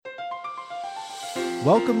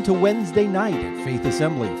Welcome to Wednesday night at Faith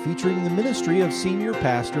Assembly, featuring the ministry of Senior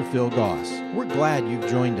Pastor Phil Goss. We're glad you've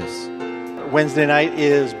joined us. Wednesday night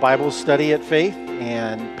is Bible study at Faith,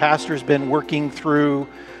 and Pastor's been working through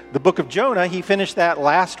the book of Jonah. He finished that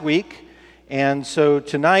last week, and so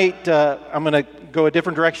tonight I'm going to go a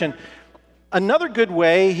different direction. Another good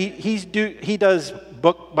way, he does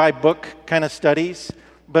book by book kind of studies,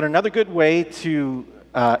 but another good way to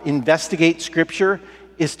investigate Scripture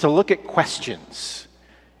is to look at questions.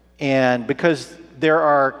 And because there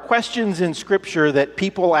are questions in Scripture that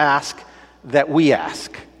people ask that we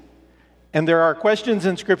ask. And there are questions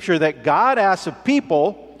in Scripture that God asks of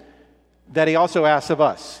people that He also asks of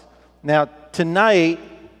us. Now, tonight,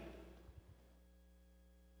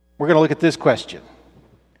 we're going to look at this question.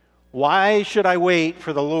 Why should I wait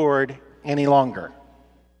for the Lord any longer?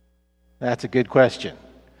 That's a good question.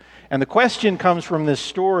 And the question comes from this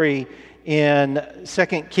story in 2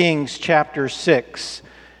 Kings chapter 6.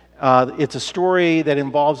 It's a story that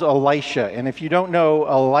involves Elisha. And if you don't know,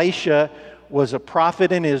 Elisha was a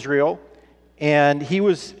prophet in Israel. And he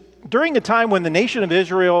was during a time when the nation of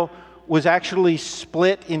Israel was actually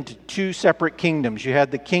split into two separate kingdoms. You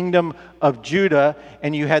had the kingdom of Judah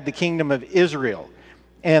and you had the kingdom of Israel.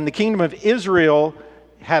 And the kingdom of Israel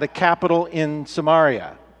had a capital in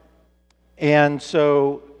Samaria. And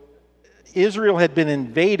so Israel had been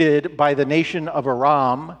invaded by the nation of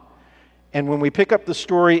Aram. And when we pick up the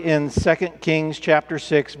story in 2 Kings chapter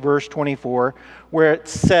 6, verse 24, where it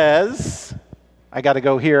says, I got to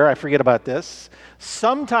go here, I forget about this.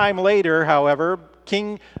 Sometime later, however,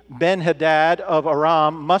 King Ben-Hadad of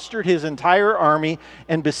Aram mustered his entire army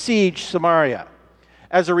and besieged Samaria.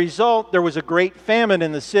 As a result, there was a great famine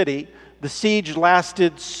in the city. The siege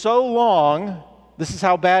lasted so long, this is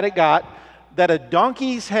how bad it got, that a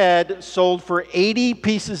donkey's head sold for 80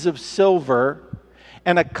 pieces of silver,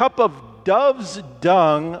 and a cup of dove's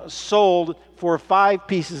dung sold for 5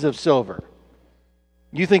 pieces of silver.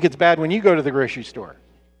 You think it's bad when you go to the grocery store.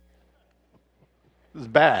 It's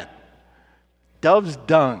bad. Dove's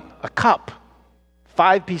dung, a cup,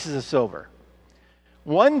 5 pieces of silver.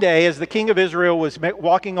 One day, as the king of Israel was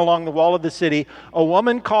walking along the wall of the city, a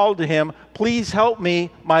woman called to him, "Please help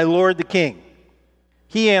me, my lord the king."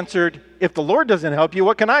 He answered, "If the Lord doesn't help you,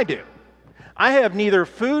 what can I do? I have neither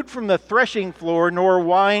food from the threshing floor nor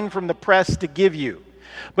wine from the press to give you."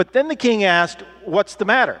 But then the king asked, "What's the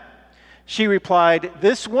matter?" She replied,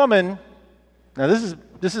 "This woman," now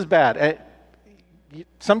this is bad.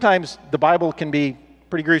 Sometimes the Bible can be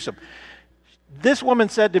pretty gruesome. "This woman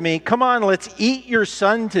said to me, 'Come on, let's eat your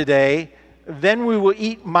son today, then we will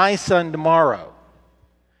eat my son tomorrow.'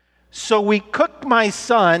 So we cooked my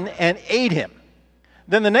son and ate him.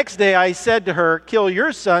 Then the next day I said to her, 'Kill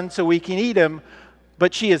your son so we can eat him,'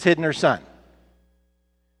 but she has hidden her son."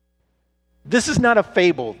 This is not a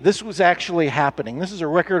fable. This was actually happening. This is a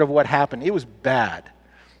record of what happened. It was bad.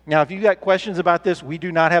 Now, if you got questions about this, we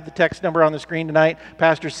do not have the text number on the screen tonight.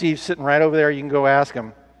 Pastor Steve's sitting right over there. You can go ask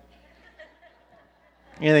him.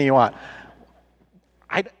 Anything you want.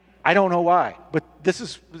 I don't know why, but this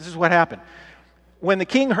is what happened. When the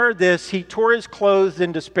king heard this, he tore his clothes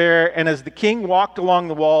in despair, and as the king walked along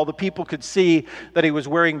the wall, the people could see that he was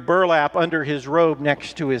wearing burlap under his robe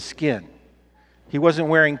next to his skin. He wasn't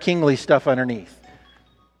wearing kingly stuff underneath.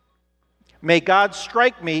 "May God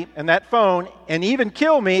strike me and that phone and even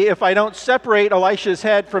kill me if I don't separate Elisha's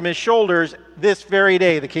head from his shoulders this very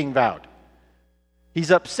day," the king vowed.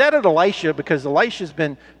 He's upset at Elisha because Elisha's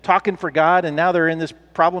been talking for God, and now they're in this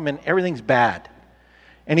problem and everything's bad.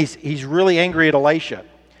 And he's really angry at Elisha.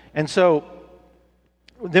 And so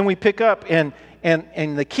then we pick up and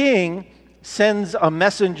the king sends a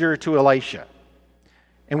messenger to Elisha.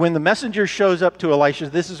 And when the messenger shows up to Elisha,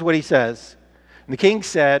 this is what he says. And the king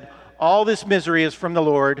said, "All this misery is from the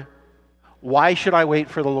Lord. Why should I wait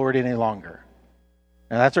for the Lord any longer?"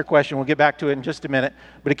 Now that's our question. We'll get back to it in just a minute.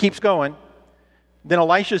 But it keeps going. Then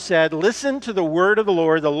Elisha said, "Listen to the word of the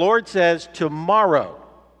Lord. The Lord says, tomorrow,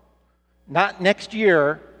 not next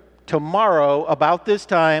year, tomorrow, about this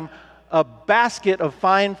time, a basket of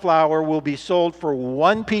fine flour will be sold for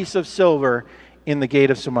 1 piece of silver in the gate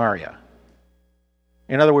of Samaria."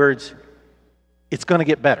 In other words, it's going to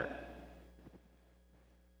get better.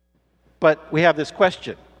 But we have this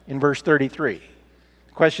question in verse 33.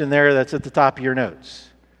 The question there that's at the top of your notes.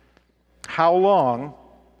 How long,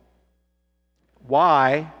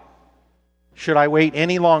 why should I wait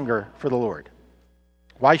any longer for the Lord?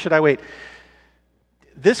 Why should I wait?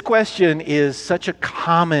 This question is such a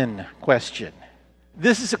common question.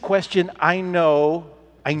 This is a question I know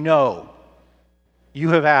you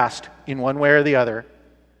have asked in one way or the other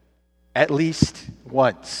at least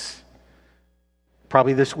once.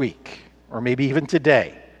 probably this week, or maybe even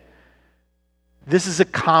today. This is a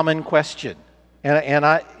common question.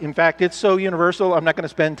 In fact, it's so universal, I'm not going to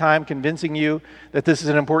spend time convincing you that this is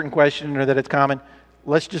an important question or that it's common.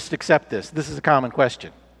 Let's just accept this. This is a common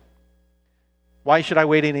question. Why should I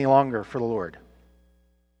wait any longer for the Lord?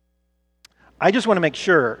 I just want to make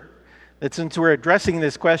sure that since we're addressing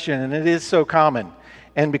this question, and it is so common,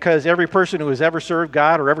 and because every person who has ever served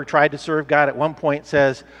God or ever tried to serve God at one point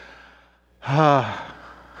says, do I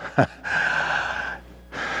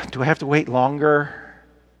have to wait longer?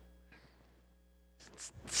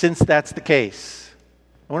 Since that's the case,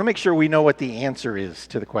 I want to make sure we know what the answer is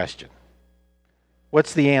to the question.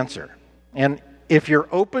 What's the answer? And if you're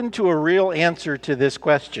open to a real answer to this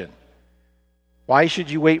question, why should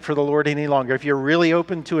you wait for the Lord any longer? If you're really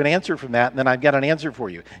open to an answer from that, then I've got an answer for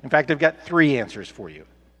you. In fact, I've got 3 answers for you.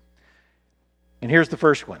 And here's the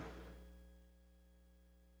first one.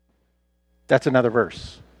 That's another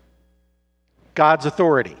verse. God's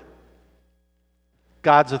authority.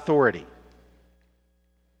 God's authority.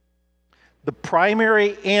 The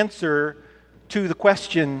primary answer to the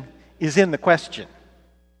question is in the question.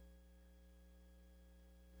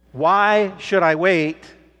 Why should I wait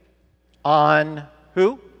on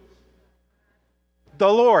who?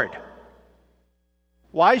 The Lord.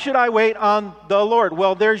 Why should I wait on the Lord?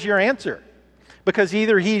 Well, there's your answer. Because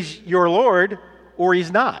either He's your Lord or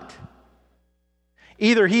He's not.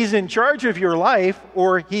 Either He's in charge of your life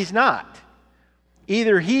or He's not.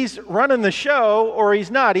 Either He's running the show or He's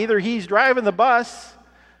not. Either He's driving the bus,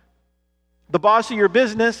 the boss of your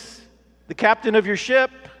business, the captain of your ship,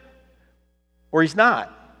 or He's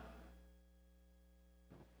not.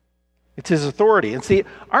 It's His authority. And see,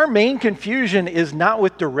 our main confusion is not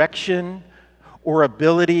with direction or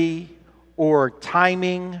ability or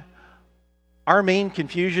timing. Our main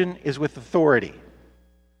confusion is with authority.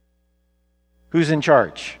 Who's in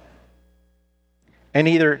charge? And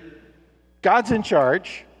either God's in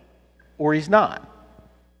charge or He's not.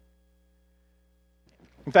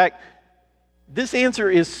 In fact, this answer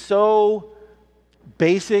is so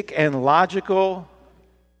basic and logical.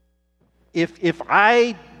 If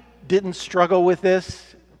I didn't struggle with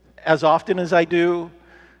this as often as I do,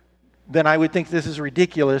 then I would think this is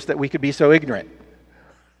ridiculous that we could be so ignorant.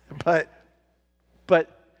 But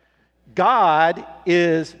God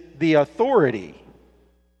is the authority.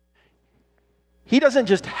 He doesn't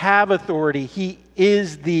just have authority, He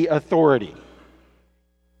is the authority.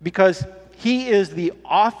 Because He is the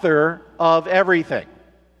author of everything,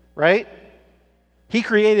 right? He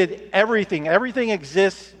created everything. Everything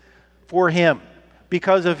exists for Him,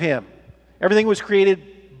 because of Him. Everything was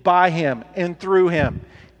created by Him and through Him.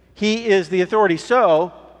 He is the authority.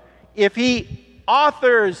 So, if He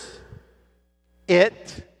authors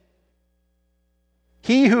it,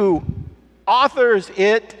 He who authors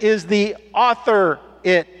it is the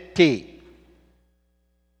authority.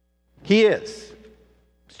 He is.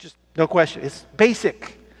 It's just no question. It's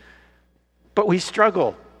basic. But we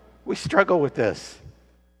struggle. We struggle with this.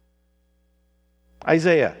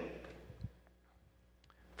 Isaiah.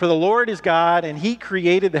 For the Lord is God, and He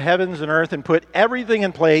created the heavens and earth and put everything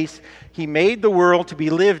in place. He made the world to be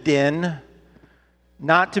lived in,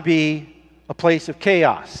 not to be a place of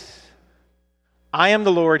chaos. I am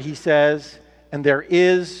the Lord, He says, and there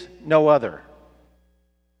is no other.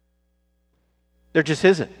 There just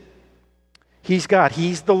isn't. He's God.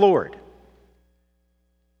 He's the Lord.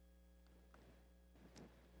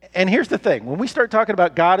 And here's the thing. When we start talking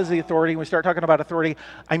about God as the authority, when we start talking about authority,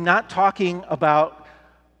 I'm not talking about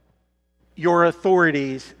your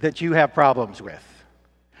authorities that you have problems with.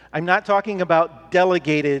 I'm not talking about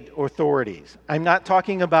delegated authorities. I'm not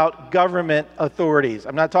talking about government authorities.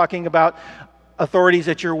 I'm not talking about authorities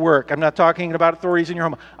at your work. I'm not talking about authorities in your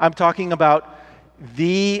home. I'm talking about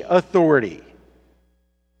the authority.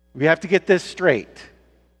 We have to get this straight.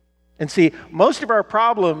 And see, most of our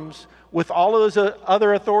problems with all of those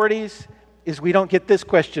other authorities is we don't get this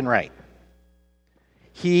question right.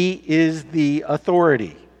 He is the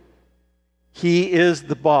authority. He is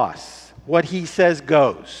the boss. What He says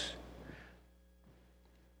goes.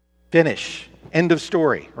 Finish. End of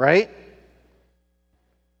story, right?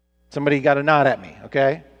 Somebody got a nod at me,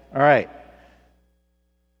 okay? All right.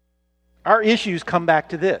 Our issues come back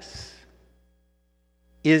to this.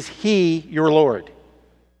 Is He your Lord?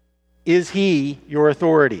 Is He your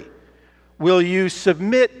authority? Will you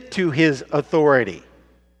submit to His authority?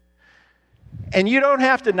 And you don't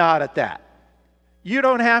have to nod at that. You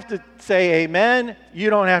don't have to say amen.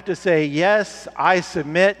 You don't have to say yes, I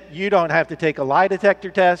submit. You don't have to take a lie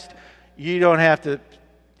detector test. You don't have to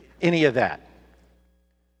any of that.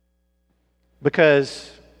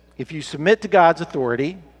 Because If you submit to God's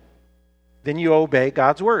authority, then you obey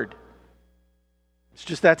God's word. It's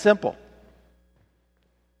just that simple.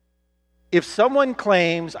 If someone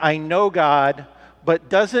claims, I know God, but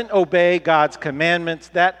doesn't obey God's commandments,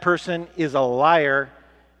 that person is a liar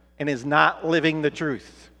and is not living the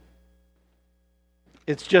truth.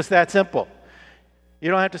 It's just that simple.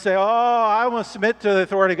 You don't have to say, oh, I want to submit to the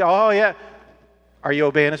authority. Oh, yeah. Are you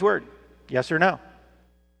obeying his word? Yes or no?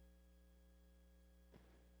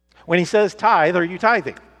 When he says tithe, are you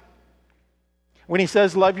tithing? When he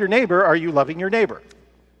says love your neighbor, are you loving your neighbor?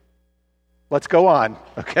 Let's go on,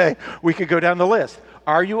 okay? We could go down the list.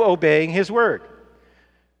 Are you obeying his word?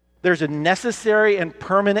 There's a necessary and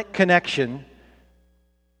permanent connection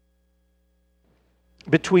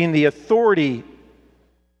between the authority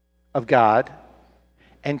of God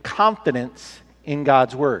and confidence in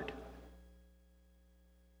God's word.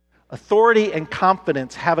 Authority and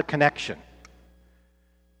confidence have a connection.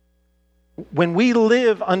 When we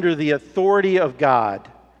live under the authority of God,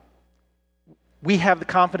 we have the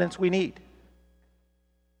confidence we need.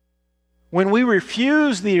 When we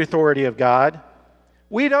refuse the authority of God,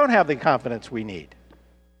 we don't have the confidence we need.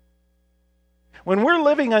 When we're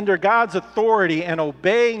living under God's authority and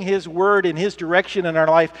obeying his word and his direction in our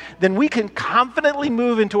life, then we can confidently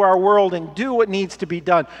move into our world and do what needs to be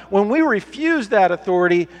done. When we refuse that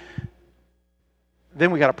authority, then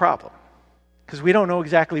we got a problem, because we don't know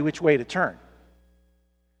exactly which way to turn.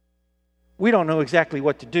 We don't know exactly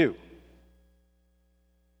what to do.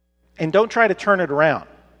 And don't try to turn it around.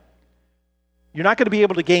 You're not going to be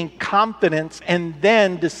able to gain confidence and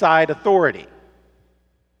then decide authority.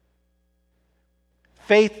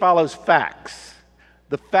 Faith follows facts.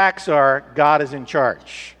 The facts are God is in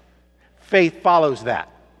charge. Faith follows that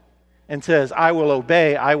and says, I will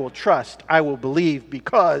obey, I will trust, I will believe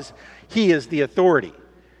because he is the authority.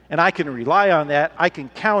 And I can rely on that. I can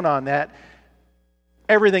count on that.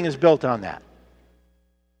 Everything is built on that.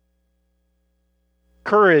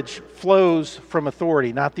 Courage flows from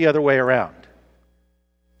authority, not the other way around.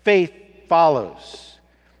 Faith follows.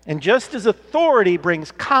 And just as authority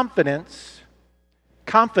brings confidence,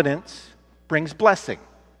 confidence brings blessing.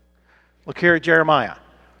 Look here at Jeremiah.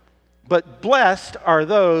 But blessed are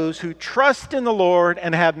those who trust in the Lord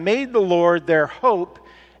and have made the Lord their hope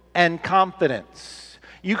and confidence.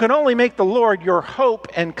 You can only make the Lord your hope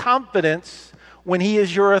and confidence when he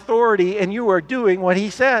is your authority and you are doing what he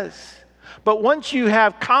says. But once you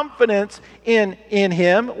have confidence in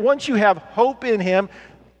him, once you have hope in him,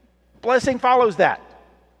 blessing follows that.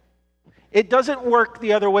 It doesn't work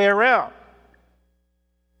the other way around.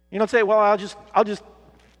 You don't say, well, I'll just,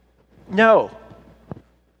 no.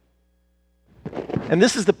 And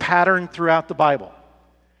this is the pattern throughout the Bible.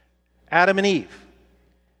 Adam and Eve.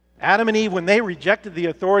 Adam and Eve, when they rejected the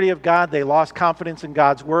authority of God, they lost confidence in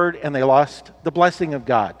God's word and they lost the blessing of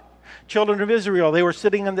God. Children of Israel, they were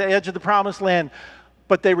sitting on the edge of the promised land,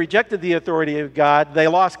 but they rejected the authority of God. They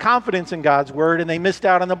lost confidence in God's word and they missed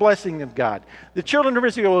out on the blessing of God. The children of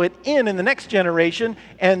Israel went in the next generation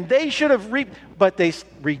and they should have reaped, but they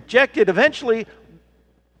rejected eventually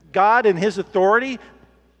God and his authority.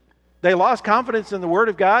 They lost confidence in the word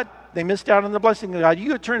of God. They missed out on the blessing of God.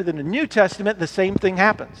 You turn to the New Testament, the same thing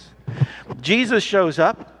happens. Jesus shows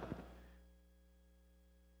up.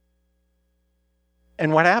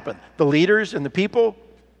 And what happened? The leaders and the people,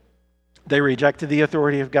 they rejected the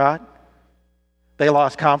authority of God. They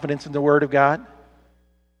lost confidence in the word of God,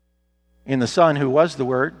 in the Son who was the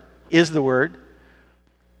word, is the word,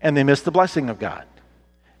 and they missed the blessing of God.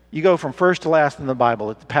 You go from first to last in the Bible,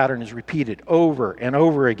 the pattern is repeated over and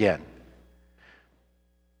over again.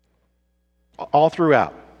 All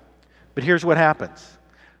throughout. But here's what happens.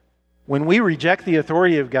 When we reject the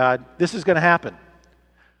authority of God, this is going to happen.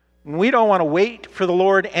 When we don't want to wait for the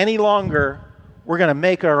Lord any longer, we're going to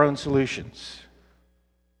make our own solutions.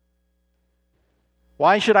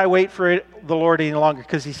 Why should I wait for the Lord any longer?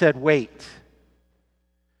 Because he said wait.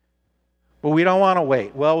 But we don't want to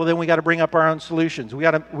wait. Well, then we got to bring up our own solutions. We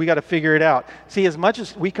got to figure it out. See, as much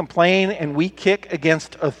as we complain and we kick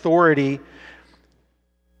against authority,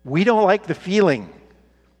 we don't like the feeling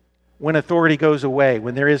when authority goes away,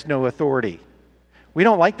 when there is no authority. We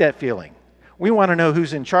don't like that feeling. We want to know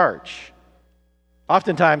who's in charge.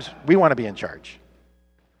 Oftentimes, we want to be in charge.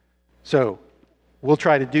 So, we'll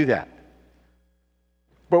try to do that.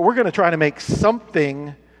 But we're going to try to make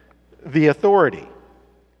something the authority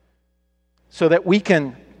so that we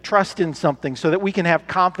can trust in something, so that we can have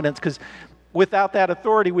confidence, because without that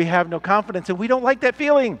authority, we have no confidence, and we don't like that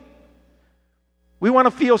feeling. We want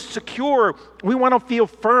to feel secure. We want to feel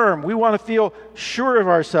firm. We want to feel sure of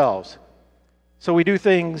ourselves. So we do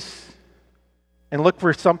things and look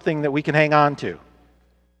for something that we can hang on to.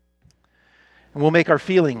 And we'll make our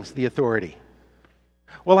feelings the authority.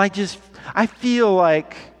 Well, I feel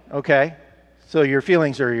like, okay, so your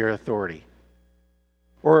feelings are your authority.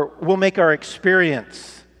 Or we'll make our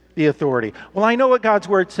experience the authority. Well, I know what God's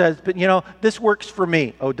word says, but this works for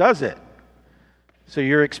me. Oh, does it? So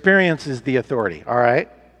your experience is the authority, all right?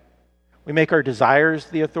 We make our desires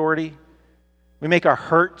the authority. We make our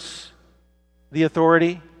hurts the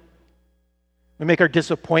authority. We make our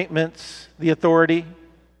disappointments the authority.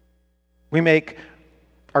 We make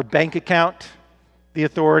our bank account the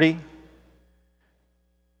authority.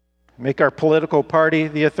 We make our political party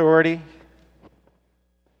the authority.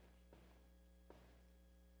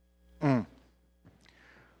 We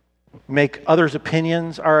make others'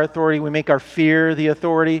 opinions our authority. We make our fear the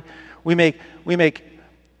authority. We make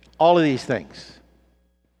all of these things.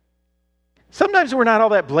 Sometimes we're not all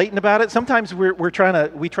that blatant about it. Sometimes we try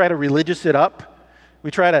to religious it up.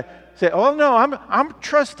 We try to say, "Oh no, I'm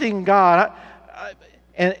trusting God,"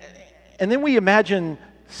 and then we imagine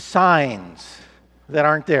signs that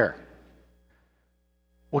aren't there.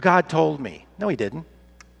 Well, God told me. No, He didn't.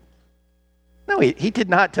 No, He did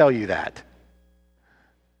not tell you that.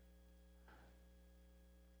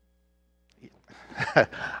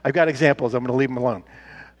 I've got examples. I'm going to leave them alone.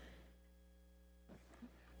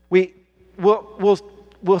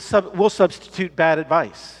 We'll substitute bad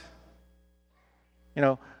advice. We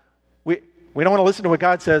don't want to listen to what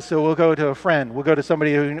God says, so we'll go to a friend. We'll go to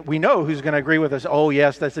somebody who we know who's going to agree with us. Oh,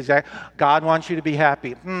 yes, that's exact. God wants you to be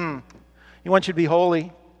happy. He wants you to be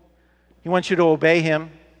holy. He wants you to obey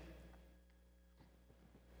Him.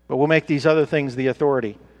 But we'll make these other things the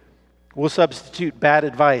authority. We'll substitute bad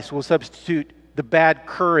advice. We'll substitute the bad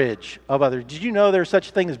courage of others. Did you know there's such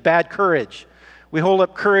a thing as bad courage? We hold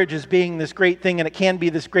up courage as being this great thing, and it can be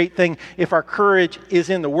this great thing if our courage is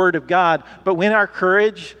in the Word of God. But when our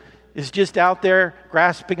courage is just out there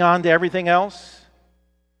grasping on to everything else.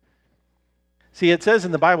 See, it says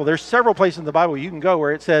in the Bible, there's several places in the Bible you can go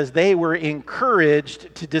where it says they were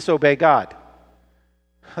encouraged to disobey God.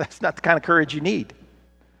 That's not the kind of courage you need.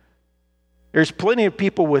 There's plenty of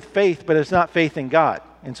people with faith, but it's not faith in God,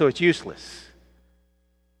 and so it's useless.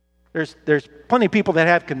 There's plenty of people that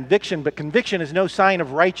have conviction, but conviction is no sign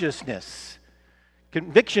of righteousness.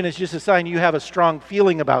 Conviction is just a sign you have a strong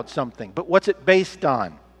feeling about something. But what's it based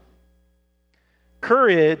on?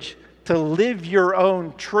 Courage to live your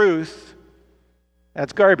own truth,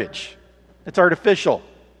 that's garbage. It's artificial.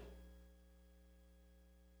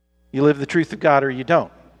 You live the truth of God or you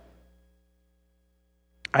don't.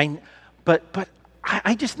 But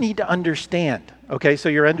I just need to understand. Okay, so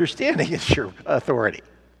your understanding is your authority.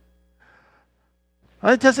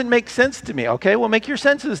 Well, it doesn't make sense to me. Okay, well, make your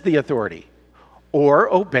senses the authority.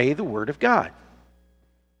 Or obey the Word of God.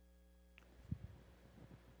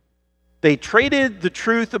 They traded the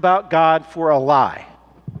truth about God for a lie.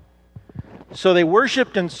 So they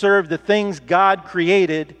worshiped and served the things God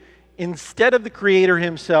created instead of the Creator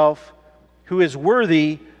Himself, who is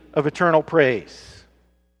worthy of eternal praise.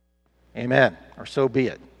 Amen. Or so be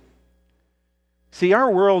it. See,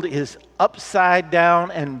 our world is upside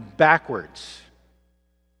down and backwards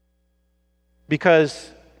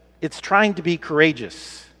because it's trying to be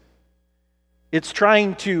courageous. It's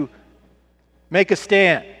trying to make a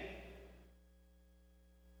stand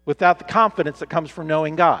without the confidence that comes from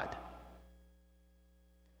knowing God.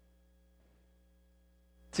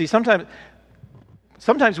 See, sometimes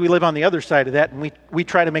we live on the other side of that, and we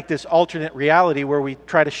try to make this alternate reality where we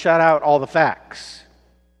try to shut out all the facts.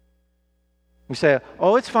 We say,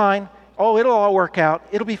 oh, it's fine. Oh, it'll all work out.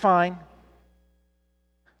 It'll be fine.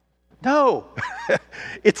 No,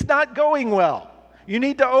 it's not going well. You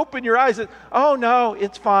need to open your eyes and, oh, no,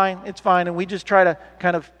 it's fine. It's fine. And we just try to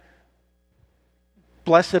kind of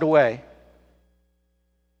bless it away.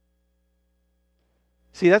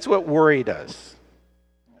 See, that's what worry does.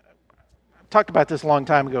 I talked about this a long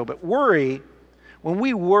time ago, but worry, when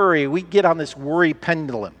we worry, we get on this worry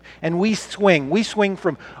pendulum and we swing. We swing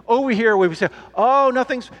from over here where we say, oh,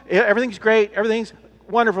 everything's great, everything's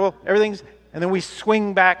wonderful, and then we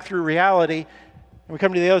swing back through reality and we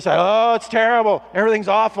come to the other side, oh, it's terrible, everything's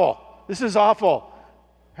awful, this is awful,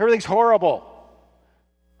 everything's horrible,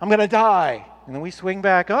 I'm going to die. And then we swing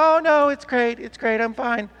back, oh, no, it's great, I'm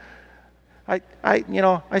fine. I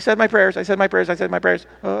said my prayers.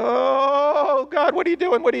 Oh, God, what are you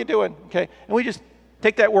doing? Okay, and we just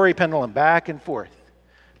take that worry pendulum back and forth.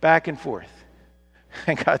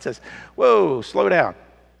 And God says, whoa, slow down.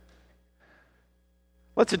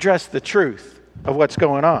 Let's address the truth of what's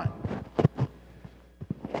going on.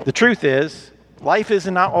 The truth is, life is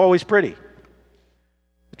not always pretty.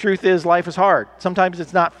 The truth is life is hard. Sometimes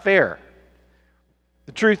it's not fair.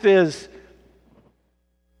 The truth is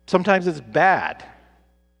sometimes it's bad.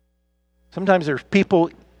 Sometimes there's people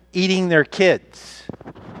eating their kids.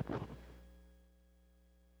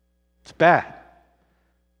 It's bad.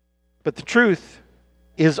 But the truth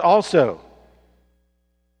is also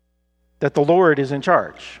that the Lord is in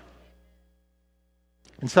charge.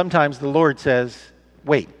 And sometimes the Lord says,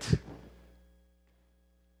 wait.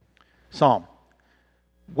 Psalm.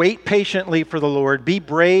 Wait patiently for the Lord. Be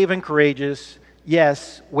brave and courageous.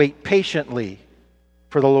 Yes, wait patiently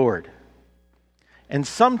for the Lord. And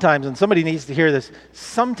sometimes, and somebody needs to hear this,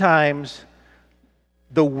 sometimes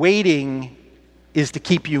the waiting is to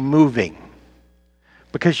keep you moving.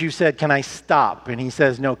 Because you said, can I stop? And he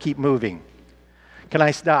says, no, keep moving. Can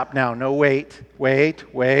I stop now? No, wait,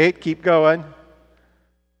 keep going.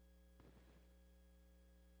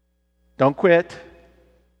 Don't quit.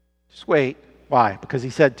 Just wait. Why? Because he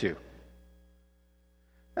said to.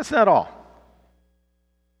 That's not all.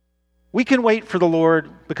 We can wait for the Lord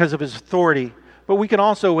because of his authority, but we can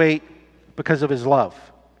also wait because of his love.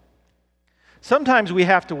 Sometimes we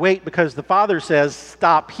have to wait because the Father says,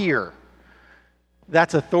 stop here.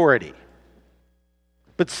 That's authority.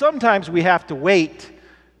 But sometimes we have to wait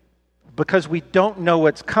because we don't know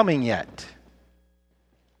what's coming yet.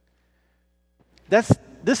 This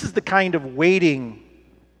is the kind of waiting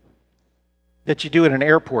that you do at an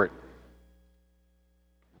airport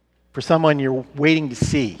for someone you're waiting to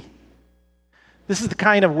see. This is the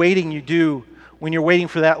kind of waiting you do when you're waiting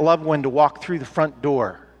for that loved one to walk through the front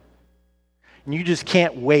door. And you just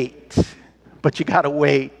can't wait, but you got to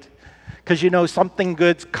wait because you know something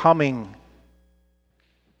good's coming.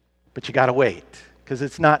 But you got to wait because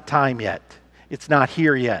it's not time yet. It's not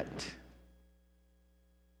here yet.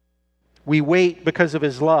 We wait because of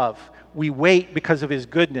his love. We wait because of his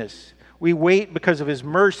goodness. We wait because of his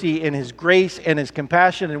mercy and his grace and his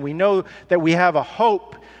compassion. And we know that we have a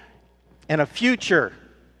hope and a future.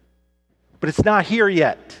 But it's not here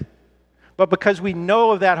yet. But because we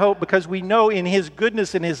know of that hope, because we know in his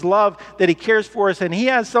goodness and his love that he cares for us and he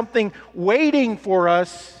has something waiting for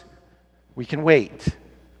us, we can wait.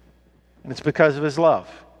 And it's because of his love.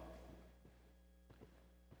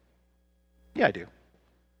 Yeah, I do.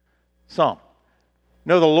 Psalm.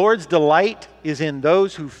 No, the Lord's delight is in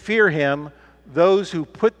those who fear him, those who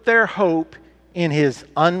put their hope in his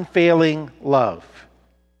unfailing love.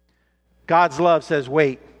 God's love says,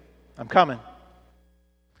 wait, I'm coming.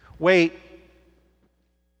 Wait.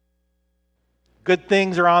 Good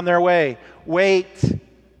things are on their way. Wait.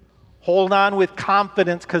 Hold on with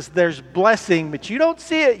confidence because there's blessing, but you don't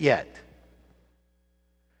see it yet.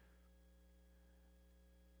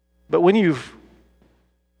 But when you've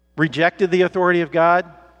rejected the authority of God,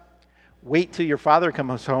 wait till your father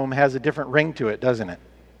comes home has a different ring to it, doesn't it?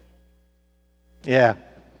 Yeah.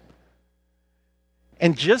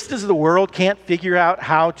 And just as the world can't figure out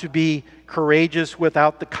how to be courageous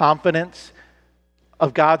without the confidence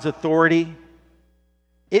of God's authority,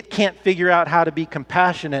 it can't figure out how to be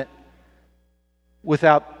compassionate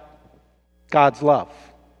without God's love.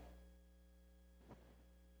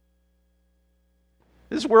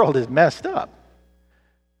 This world is messed up.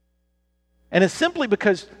 And it's simply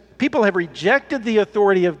because people have rejected the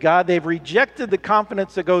authority of God. They've rejected the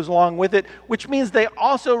confidence that goes along with it, which means they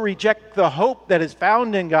also reject the hope that is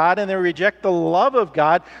found in God, and they reject the love of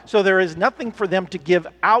God, so there is nothing for them to give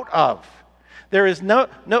out of. There is no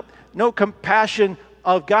compassion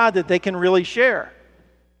of God that they can really share.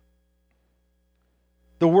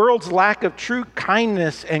 The world's lack of true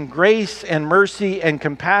kindness and grace and mercy and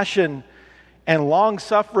compassion and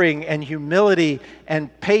long-suffering and humility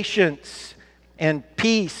and patience and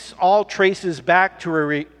peace all traces back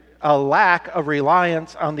to a lack of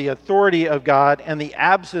reliance on the authority of God and the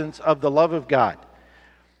absence of the love of God.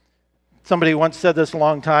 Somebody once said this a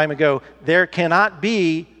long time ago, there cannot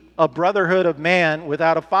be a brotherhood of man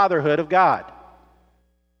without a fatherhood of God.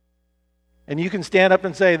 And you can stand up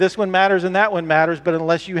and say, this one matters and that one matters, but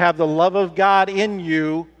unless you have the love of God in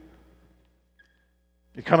you,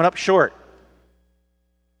 you're coming up short.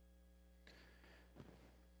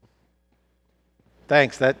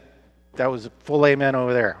 Thanks. That was a full amen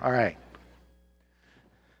over there. All right.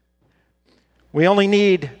 We only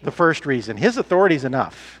need the first reason. His authority is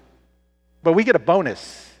enough. But we get a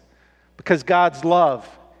bonus because God's love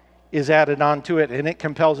is added onto it and it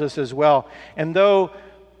compels us as well. And though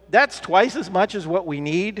that's twice as much as what we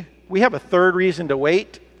need, we have a third reason to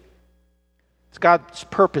wait. It's God's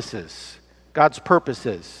purposes. God's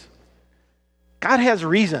purposes. God has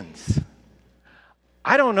reasons.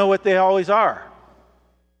 I don't know what they always are.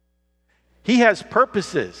 He has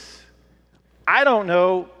purposes. I don't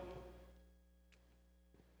know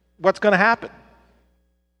what's going to happen.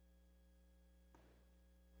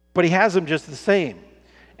 But he has them just the same.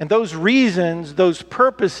 And those reasons, those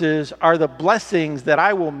purposes are the blessings that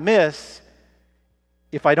I will miss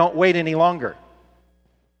if I don't wait any longer.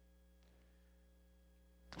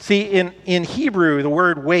 See, in Hebrew, the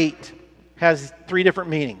word wait has 3 different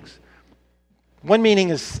meanings. One meaning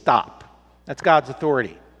is stop. That's God's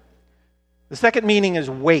authority. The second meaning is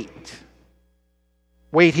wait.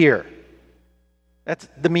 Wait here. That's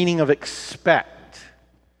the meaning of expect.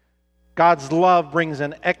 God's love brings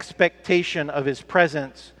an expectation of his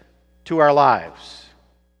presence to our lives.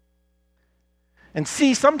 And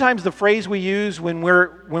see, sometimes the phrase we use when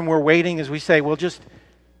we're waiting is we say, well, just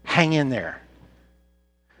hang in there.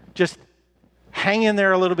 Just hang in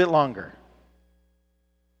there a little bit longer.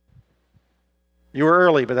 You were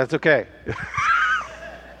early, but that's okay.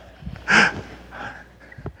 I'm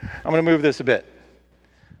going to move this a bit.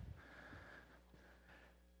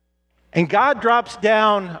 And God drops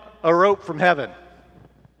down a rope from heaven.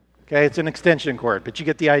 Okay, it's an extension cord, but you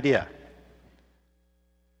get the idea.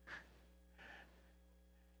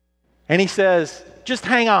 And he says, just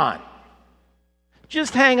hang on.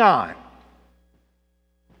 Just hang on.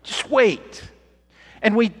 Just wait.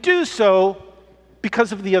 And we do so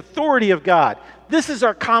because of the authority of God. This is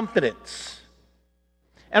our confidence.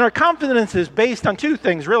 And our confidence is based on 2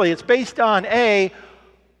 things, really. It's based on A,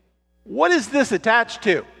 what is this attached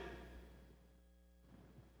to?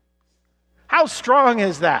 How strong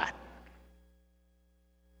is that?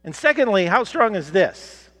 And secondly, how strong is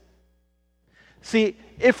this? See,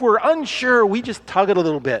 if we're unsure, we just tug it a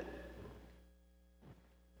little bit.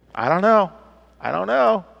 I don't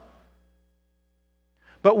know.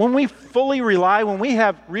 But when we fully rely, when we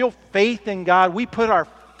have real faith in God, we put our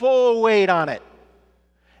full weight on it.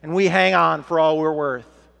 And we hang on for all we're worth.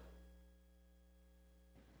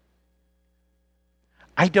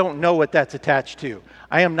 I don't know what that's attached to.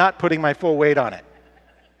 I am not putting my full weight on it.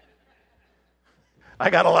 I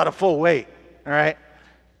got a lot of full weight, all right?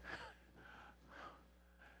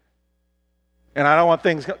 And I don't want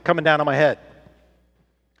things coming down on my head.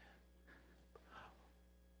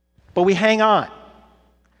 But we hang on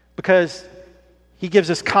because he gives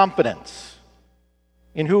us confidence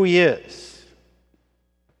in who he is.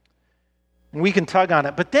 And we can tug on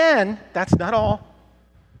it. But then, that's not all.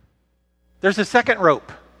 There's a second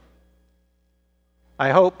rope. I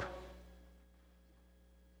hope.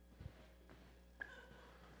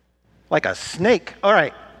 Like a snake. All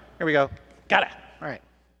right, here we go. Got it. All right.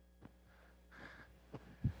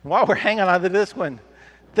 While we're hanging on to this one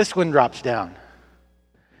drops down.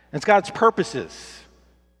 It's God's purposes.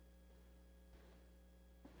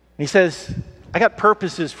 He says, I got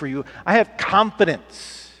purposes for you. I have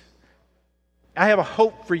confidence. I have a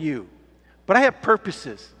hope for you. But I have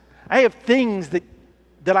purposes. I have things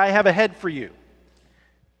that I have ahead for you.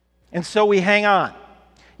 And so we hang on.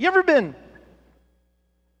 You ever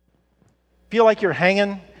feel like you're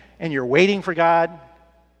hanging and you're waiting for God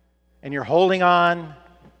and you're holding on,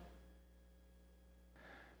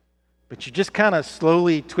 but you're just kind of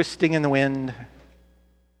slowly twisting in the wind?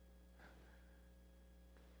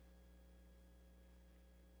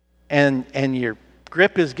 And your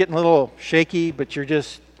grip is getting a little shaky, but you're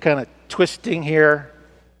just kind of twisting here.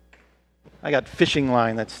 I got fishing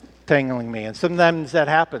line that's tangling me, and sometimes that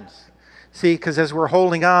happens. See, because as we're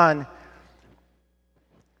holding on,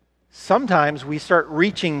 sometimes we start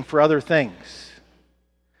reaching for other things.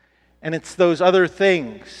 And it's those other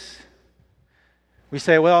things. We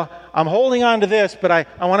say, well, I'm holding on to this, but I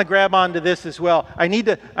want to grab onto this as well. I need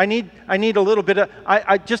a little bit of,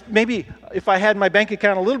 I just, maybe if I had my bank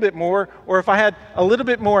account a little bit more, or if I had a little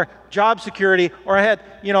bit more job security, or I had,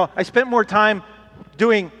 I spent more time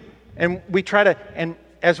doing, and we try to, and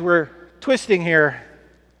as we're twisting here,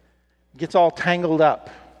 it gets all tangled up.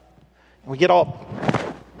 And we get all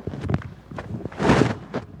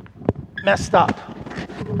messed up.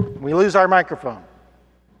 We lose our microphone.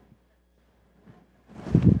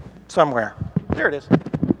 Somewhere. There it is.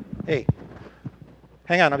 Hey,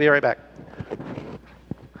 hang on, I'll be right back.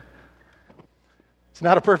 It's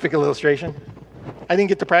not a perfect illustration. I didn't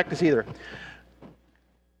get to practice either.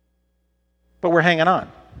 But we're hanging on.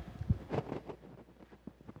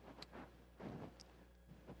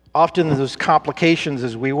 Often those complications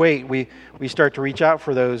as we wait, we start to reach out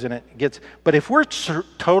for those, and it gets, but if we're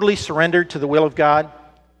totally surrendered to the will of God,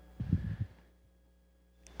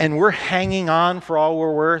 and we're hanging on for all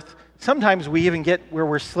we're worth, sometimes we even get where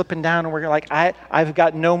we're slipping down and we're like, I've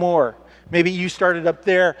got no more. Maybe you started up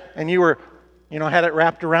there and you were, had it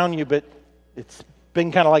wrapped around you, but it's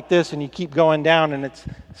been kind of like this, and you keep going down, and it's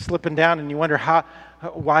slipping down, and you wonder,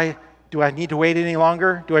 why do I need to wait any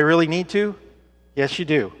longer? Do I really need to? Yes, you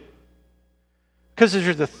do. Because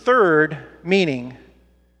there's the third meaning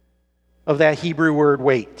of that Hebrew word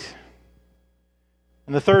wait.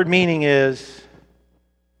 And the third meaning is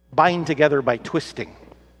bind together by twisting.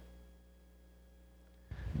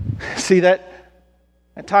 See that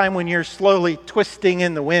time when you're slowly twisting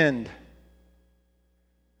in the wind?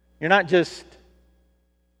 You're not just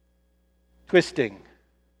twisting.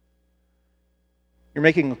 You're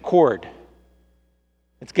making a cord.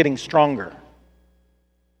 It's getting stronger.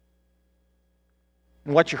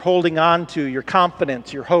 And what you're holding on to, your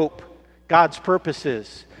confidence, your hope, God's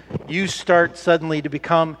purposes, you start suddenly to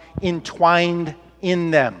become entwined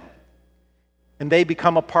in them. And they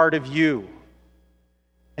become a part of you.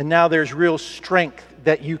 And now there's real strength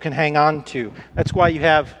that you can hang on to. That's why you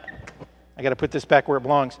have, I got to put this back where it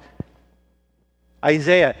belongs.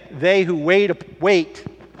 Isaiah, they who wait,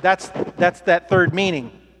 that's that third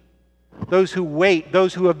meaning. Those who wait,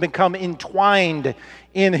 those who have become entwined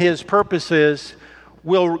in his purposes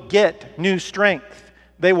will get new strength.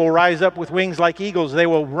 They will rise up with wings like eagles. They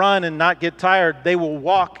will run and not get tired. They will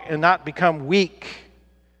walk and not become weak.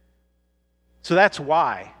 So that's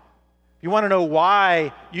why. If you want to know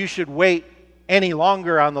why you should wait any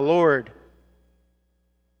longer on the Lord,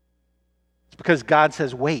 it's because God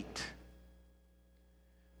says wait.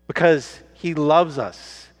 Because he loves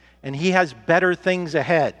us and he has better things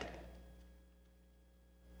ahead.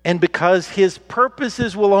 And because his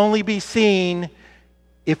purposes will only be seen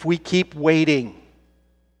if we keep waiting.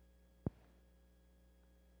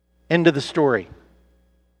 End of the story.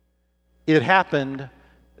 It happened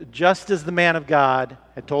just as the man of God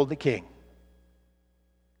had told the king.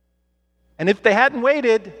 And if they hadn't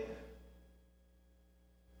waited,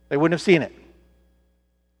 they wouldn't have seen it.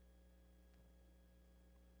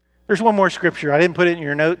 There's one more scripture. I didn't put it in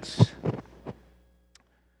your notes,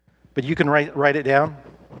 but you can write it down.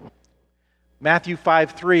 Matthew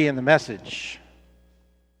 5:3 in the Message.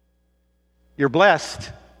 You're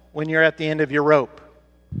blessed when you're at the end of your rope.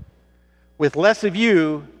 With less of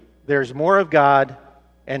you, there's more of God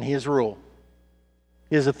and his rule,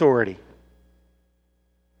 his authority,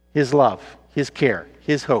 his love, his care,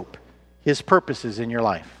 his hope, his purposes in your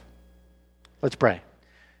life. Let's pray.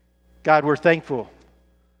 God, we're thankful.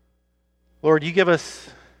 Lord, you give us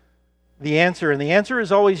the answer, and the answer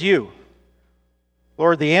is always you.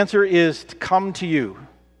 Lord, the answer is to come to you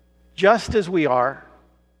just as we are,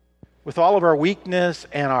 with all of our weakness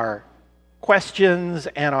and our questions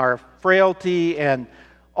and our frailty and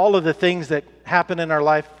all of the things that happen in our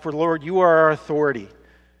life. For Lord, you are our authority.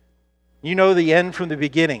 You know the end from the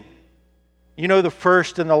beginning. You know the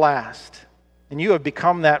first and the last. And you have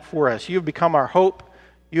become that for us. You have become our hope.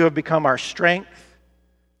 You have become our strength.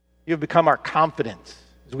 You have become our confidence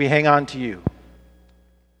as we hang on to you.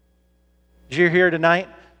 As you're here tonight,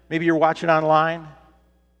 maybe you're watching online,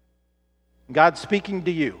 God's speaking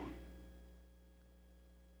to you.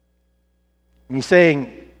 And he's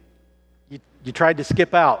saying, you tried to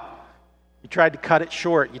skip out. You tried to cut it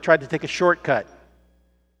short. You tried to take a shortcut.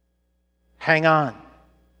 Hang on.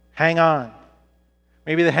 Hang on.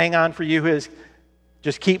 Maybe the hang on for you is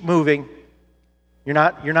just keep moving. You're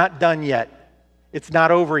not done yet. It's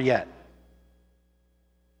not over yet.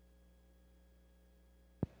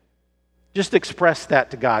 Just express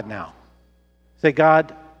that to God now. Say,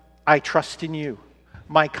 God, I trust in you.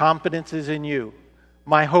 My confidence is in you.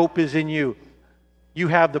 My hope is in you. You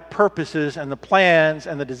have the purposes and the plans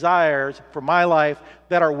and the desires for my life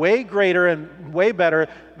that are way greater and way better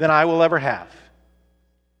than I will ever have.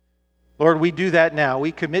 Lord, we do that now.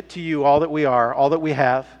 We commit to you all that we are, all that we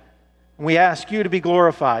have. And we ask you to be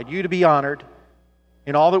glorified, you to be honored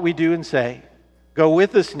in all that we do and say. Go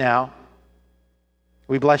with us now.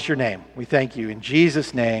 We bless your name. We thank you in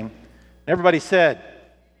Jesus' name. Everybody said,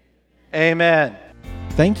 amen.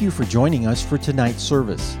 Thank you for joining us for tonight's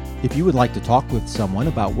service. If you would like to talk with someone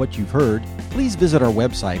about what you've heard, please visit our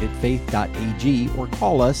website at faith.ag or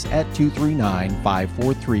call us at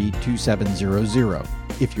 239-543-2700.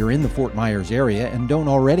 If you're in the Fort Myers area and don't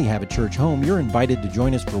already have a church home, you're invited to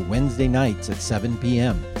join us for Wednesday nights at 7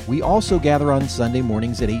 p.m. We also gather on Sunday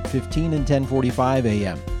mornings at 8:15 and 10:45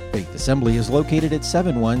 a.m. Faith Assembly is located at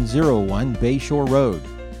 7101 Bayshore Road.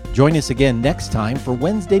 Join us again next time for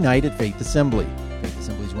Wednesday night at Faith Assembly. Faith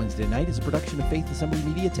Assembly's Wednesday night is a production of Faith Assembly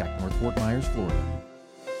Media Tech, North Fort Myers, Florida.